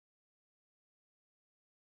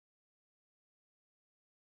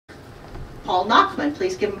Paul Nachman.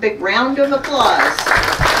 Please give him a big round of applause.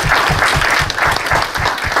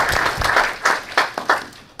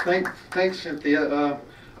 Thanks, Cynthia.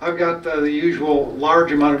 I've got the usual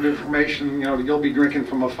large amount of information. You know, you'll be drinking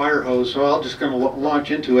from a fire hose, so I'm just going to launch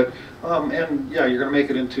into it. And yeah, you're going to make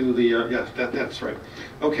it into the yeah, that's right.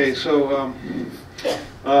 Okay, so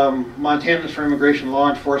Montanans for Immigration Law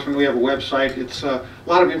Enforcement. We have a website. It's a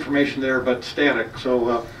lot of information there, but static.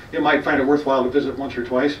 So you might find it worthwhile to visit once or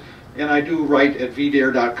twice. And I do write at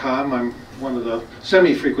vdare.com. I'm one of the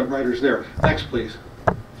semi-frequent writers there. Next, please.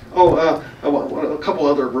 Oh, a couple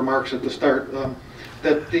other remarks at the start.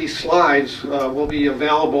 That these slides will be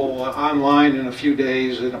available online in a few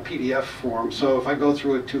days in a PDF form. So if I go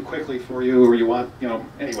through it too quickly for you, or you want, you know,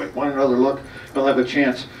 anyway, want another look, you'll have a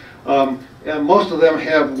chance. And most of them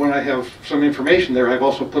have, when I have some information there, I've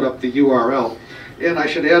also put up the URL. And I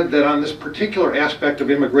should add that on this particular aspect of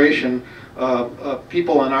immigration,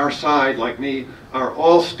 people on our side, like me, are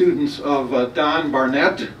all students of Don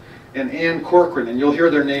Barnett and Ann Corcoran, and you'll hear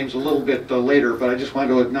their names a little bit later, but I just want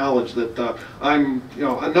to acknowledge that I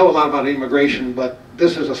know a lot about immigration, but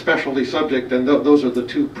this is a specialty subject, and those are the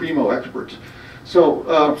two primo experts.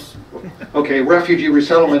 So, okay, refugee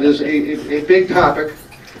resettlement is a big topic,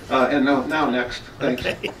 and now next, thanks.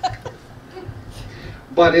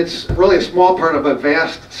 But it's really a small part of a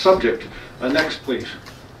vast subject. Next, please.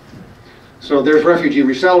 So there's refugee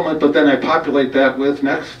resettlement, but then I populate that with,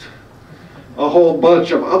 next, a whole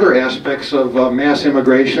bunch of other aspects of mass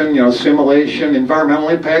immigration, you know, assimilation, environmental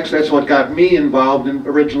impacts. That's what got me involved in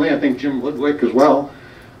originally. I think Jim Ludwig as well.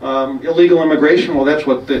 Illegal immigration, well, that's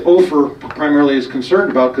what the OFER primarily is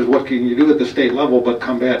concerned about, because what can you do at the state level but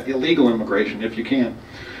combat illegal immigration if you can?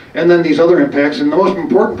 And then these other impacts, and the most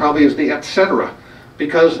important probably is the et cetera,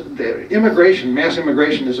 because the immigration, mass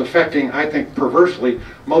immigration, is affecting, I think, perversely,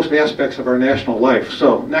 most aspects of our national life.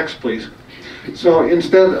 So, next, please. So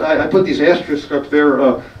instead, I put these asterisks up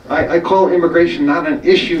there. I call immigration not an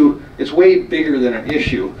issue. It's way bigger than an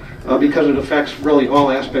issue because it affects really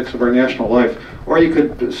all aspects of our national life. Or you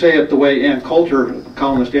could say it the way Ann Coulter,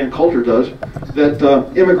 columnist Ann Coulter does,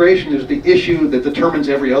 that immigration is the issue that determines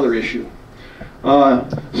every other issue.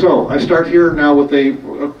 So I start here now with a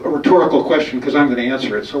rhetorical question, because I'm going to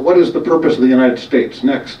answer it. So what is the purpose of the United States?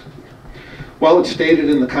 Next. Well, it's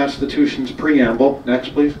stated in the Constitution's preamble. Next,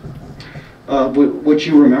 please. Which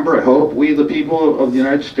you remember, I hope. We, the people of the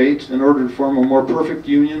United States, in order to form a more perfect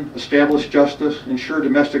union, establish justice, ensure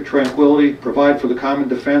domestic tranquility, provide for the common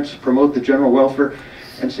defense, promote the general welfare,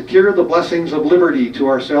 and secure the blessings of liberty to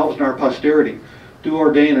ourselves and our posterity, do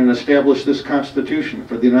ordain and establish this Constitution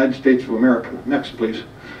for the United States of America. Next, please.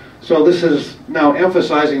 So this is now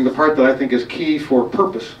emphasizing the part that I think is key for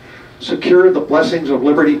purpose. Secure the blessings of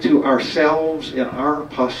liberty to ourselves and our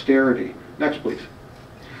posterity. Next, please.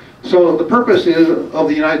 So the purpose of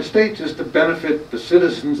the United States is to benefit the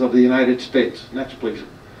citizens of the United States. Next, please.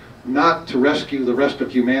 Not to rescue the rest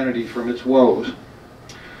of humanity from its woes.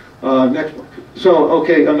 Next one. So,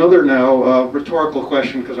 okay, another now rhetorical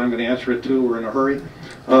question, because I'm going to answer it too. We're in a hurry.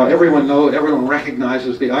 Everyone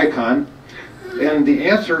recognizes the icon. And the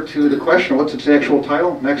answer to the question, what's its actual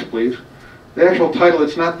title? Next, please. The actual title,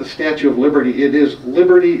 it's not the Statue of Liberty. It is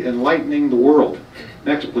Liberty Enlightening the World.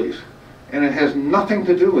 Next, please. And it has nothing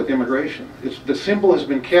to do with immigration. The symbol has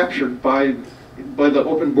been captured by the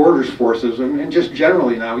Open Borders Forces, and just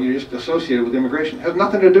generally now, you just associate it with immigration. It has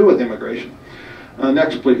nothing to do with immigration.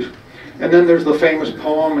 Next, please. And then there's the famous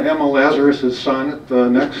poem, Emma Lazarus's sonnet,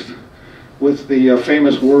 next, with the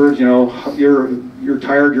famous words, you know, you're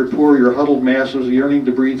tired, you're poor, you're huddled masses, yearning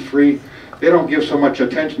to breathe free. They don't give so much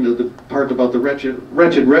attention to the part about the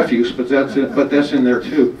wretched refuse, but that's in there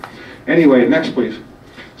too. Anyway, next, please.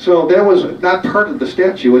 So that was not part of the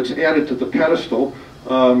statue. It's added to the pedestal,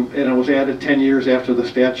 and it was added 10 years after the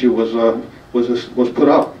statue was put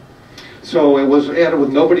up. So it was added with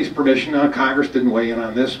nobody's permission. Congress didn't weigh in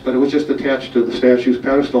on this, but it was just attached to the statue's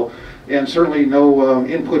pedestal, and certainly no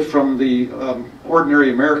input from the ordinary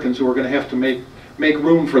Americans who are going to have to make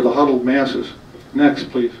room for the huddled masses. Next,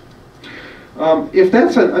 please. If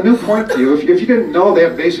that's a new point to you, if you didn't know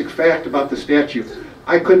that basic fact about the statue,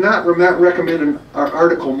 I could not recommend an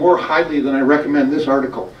article more highly than I recommend this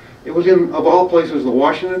article. It was in, of all places, the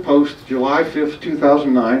Washington Post, July 5th,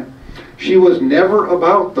 2009. She was never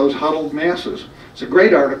about those huddled masses. It's a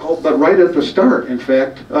great article, but right at the start, in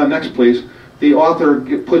fact, next please, the author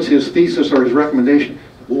puts his thesis or his recommendation,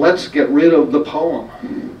 let's get rid of the poem.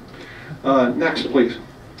 Next, please.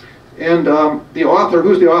 And the author,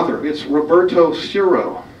 who's the author? It's Roberto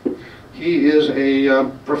Ciro. He is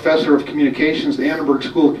a professor of communications, the Annenberg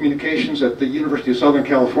School of Communications at the University of Southern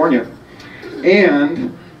California.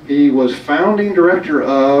 And He was founding director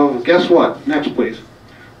of, guess what? Next, please.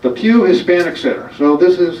 The Pew Hispanic Center. So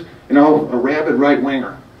this is, you know, a rabid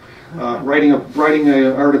right-winger. Writing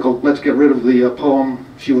an article, let's get rid of the poem,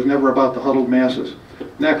 She Was Never About the Huddled Masses.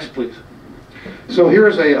 Next, please. So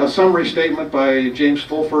here's a summary statement by James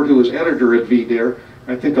Fulford, who is editor at VDare.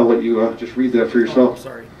 I think I'll let you just read that for yourself. Oh,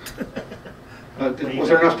 sorry. Was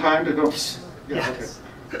there enough time to go? Yeah, yes.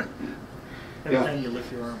 okay. Every Yeah. time you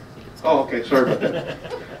lift your arm. Oh, okay, sorry about that.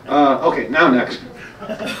 Okay, now next.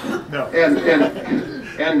 No.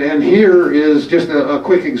 And here is just a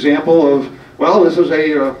quick example of, well, this is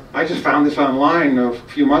I just found this online a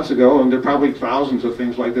few months ago, and there are probably thousands of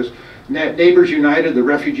things like this. Neighbors United, the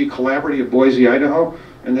Refugee Collaborative of Boise, Idaho,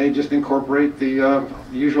 and they just incorporate the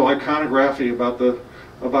usual iconography about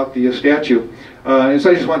the statue. And so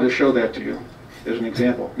I just wanted to show that to you as an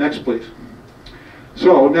example. Next, please.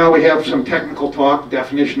 So now we have some technical talk,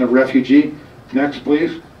 definition of refugee. Next,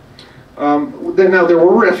 please. Now there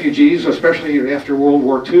were refugees, especially after World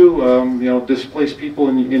War II, you know, displaced people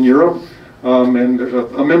in Europe. And there's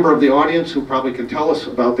a member of the audience who probably can tell us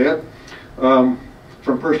about that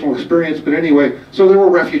from personal experience. But anyway, so there were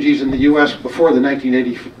refugees in the U.S. before the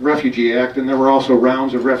 1980 Refugee Act, and there were also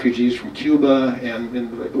rounds of refugees from Cuba and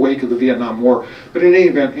in the wake of the Vietnam War. But in any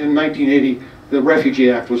event, in 1980, the Refugee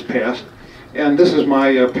Act was passed, and this is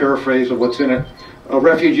my paraphrase of what's in it. A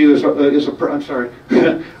refugee is a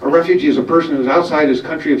refugee is a person who is outside his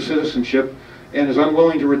country of citizenship and is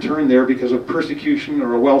unwilling to return there because of persecution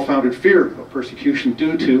or a well-founded fear of persecution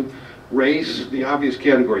due to race, the obvious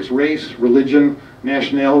categories, race, religion,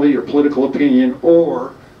 nationality, or political opinion,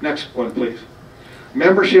 or, next one please,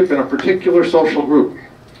 membership in a particular social group.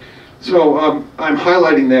 So I'm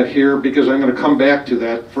highlighting that here because I'm going to come back to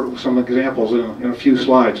that for some examples in a few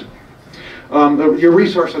slides. Your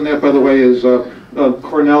resource on that, by the way, is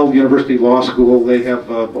Cornell University Law School. They have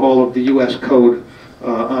all of the U.S. code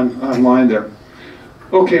online there.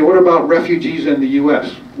 Okay, what about refugees in the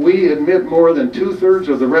U.S.? We admit more than 2/3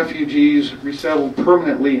 of the refugees resettled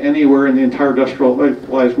permanently anywhere in the entire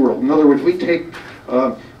industrialized world. In other words, we take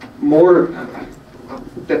more,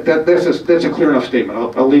 that's a clear enough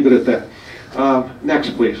statement. I'll leave it at that. Next,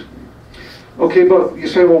 please. Okay, but you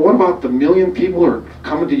say, well, what about the million people who are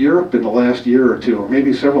coming to Europe in the last year or two, or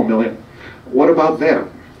maybe several million? What about that?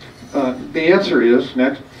 The answer is,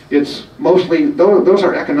 next, it's mostly, those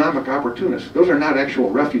are economic opportunists. Those are not actual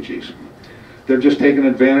refugees. They're just taking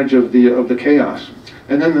advantage of the chaos.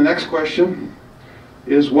 And then the next question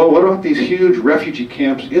is, well, what about these huge refugee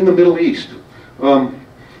camps in the Middle East?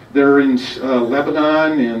 They're in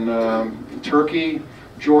Lebanon, in Turkey,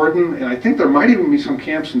 Jordan, and I think there might even be some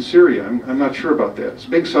camps in Syria. I'm not sure about that. It's a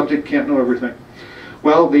big subject, can't know everything.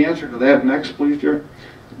 Well, the answer to that, next please, Jerry.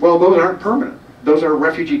 Well, those aren't permanent. Those are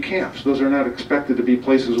refugee camps. Those are not expected to be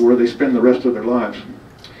places where they spend the rest of their lives.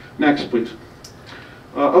 Next, please.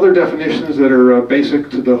 Other definitions that are basic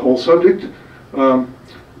to the whole subject.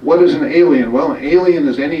 What is an alien? Well, an alien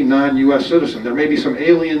is any non-U.S. citizen. There may be some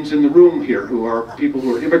aliens in the room here who are people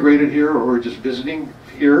who are immigrated here or just visiting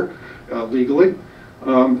here legally.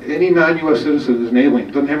 Any non-U.S. citizen is an alien.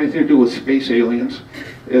 It doesn't have anything to do with space aliens.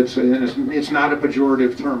 It's not a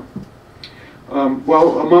pejorative term.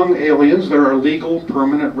 Well, among aliens, there are legal,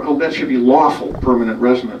 permanent, that should be lawful permanent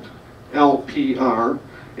resident, LPR,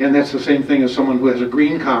 and that's the same thing as someone who has a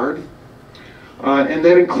green card. And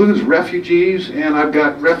that includes refugees, and I've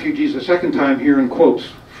got refugees a second time here in quotes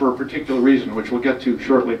for a particular reason, which we'll get to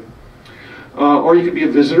shortly. Or you could be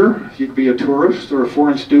a visitor, you could be a tourist, or a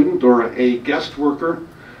foreign student, or a guest worker.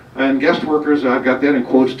 And guest workers, I've got that in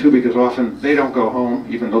quotes too, because often they don't go home,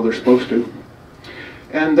 even though they're supposed to.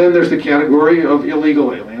 And then there's the category of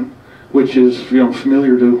illegal alien, which is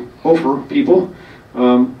familiar to Hofer people.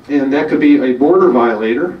 And that could be a border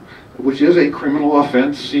violator, which is a criminal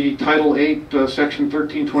offense. See Title 8, Section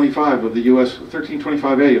 1325 of the U.S.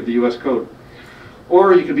 1325A of the U.S. Code.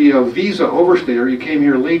 Or you could be a visa overstayer. You came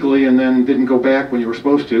here legally and then didn't go back when you were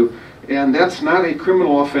supposed to. And that's not a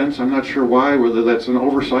criminal offense. I'm not sure why, whether that's an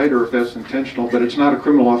oversight or if that's intentional, but it's not a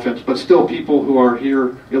criminal offense. But still, people who are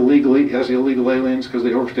here illegally, as illegal aliens because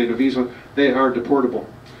they overstayed a visa, they are deportable.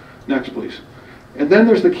 Next, please. And then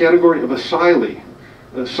there's the category of asylee.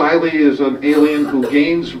 Asylee is an alien who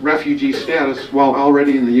gains refugee status while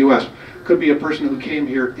already in the U.S. Could be a person who came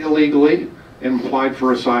here illegally and applied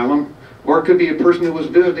for asylum, or it could be a person who was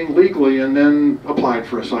visiting legally and then applied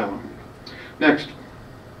for asylum. Next.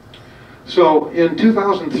 So in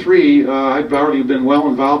 2003, I'd already been well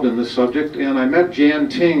involved in this subject, and I met Jan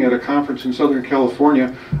Ting at a conference in Southern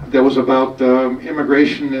California that was about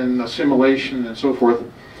immigration and assimilation and so forth.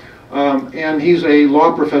 And he's a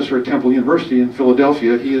law professor at Temple University in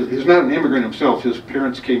Philadelphia. He's not an immigrant himself. His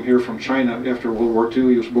parents came here from China after World War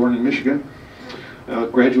II. He was born in Michigan,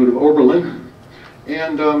 graduate of Oberlin.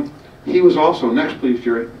 And he was also, next please,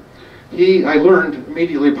 Jerry. I learned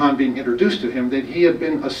immediately upon being introduced to him that he had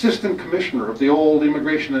been assistant commissioner of the old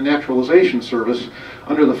Immigration and Naturalization Service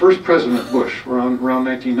under the first President Bush around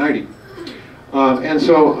 1990. And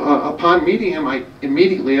so upon meeting him, I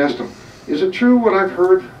immediately asked him, is it true what I've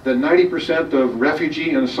heard, that 90% of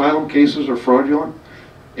refugee and asylum cases are fraudulent?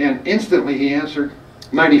 And instantly he answered,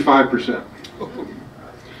 95%.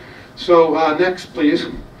 So next, please.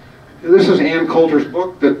 This is Ann Coulter's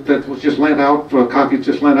book that was just lent out, a copy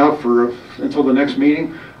just lent out for until the next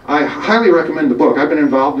meeting. I highly recommend the book. I've been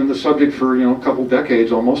involved in the subject for a couple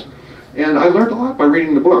decades almost, and I learned a lot by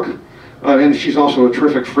reading the book. And she's also a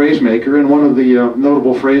terrific phrase maker, and one of the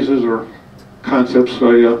notable phrases or concepts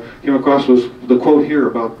I came across was the quote here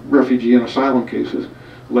about refugee and asylum cases.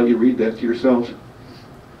 I'll let you read that to yourselves.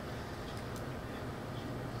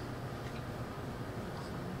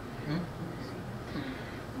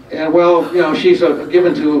 And well, she's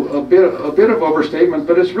given to a bit of overstatement,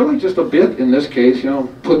 but it's really just a bit in this case.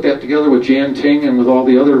 Put that together with Jan Ting and with all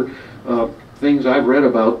the other things I've read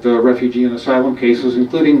about refugee and asylum cases,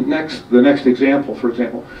 including the next example, for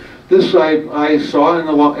example. This I saw in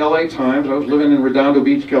the LA Times. I was living in Redondo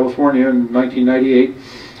Beach, California in 1998.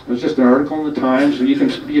 It was just an article in the Times, and you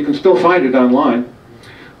can still find it online.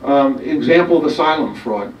 Example of asylum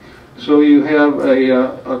fraud. So you have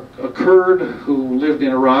a Kurd who lived in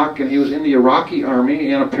Iraq, and he was in the Iraqi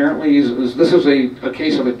army, and apparently this is a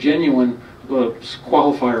case of a genuine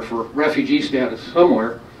qualifier for refugee status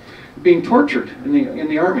somewhere, being tortured in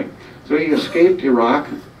the army. So he escaped Iraq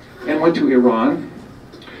and went to Iran,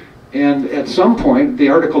 and at some point, the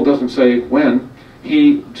article doesn't say when,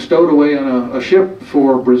 he stowed away on a ship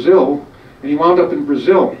for Brazil, and he wound up in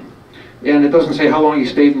Brazil. And it doesn't say how long he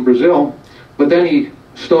stayed in Brazil, but then he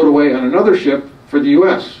stowed away on another ship for the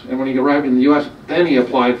U.S. And when he arrived in the U.S., then he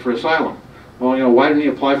applied for asylum. Well, why didn't he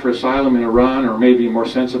apply for asylum in Iran, or maybe more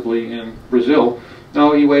sensibly in Brazil?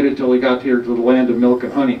 No, he waited till he got here to the land of milk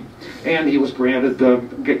and honey, and he was granted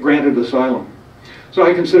asylum. So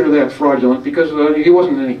I consider that fraudulent because he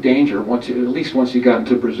wasn't in any danger at least once he got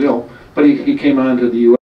into Brazil, but he came on to the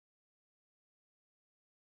U.S.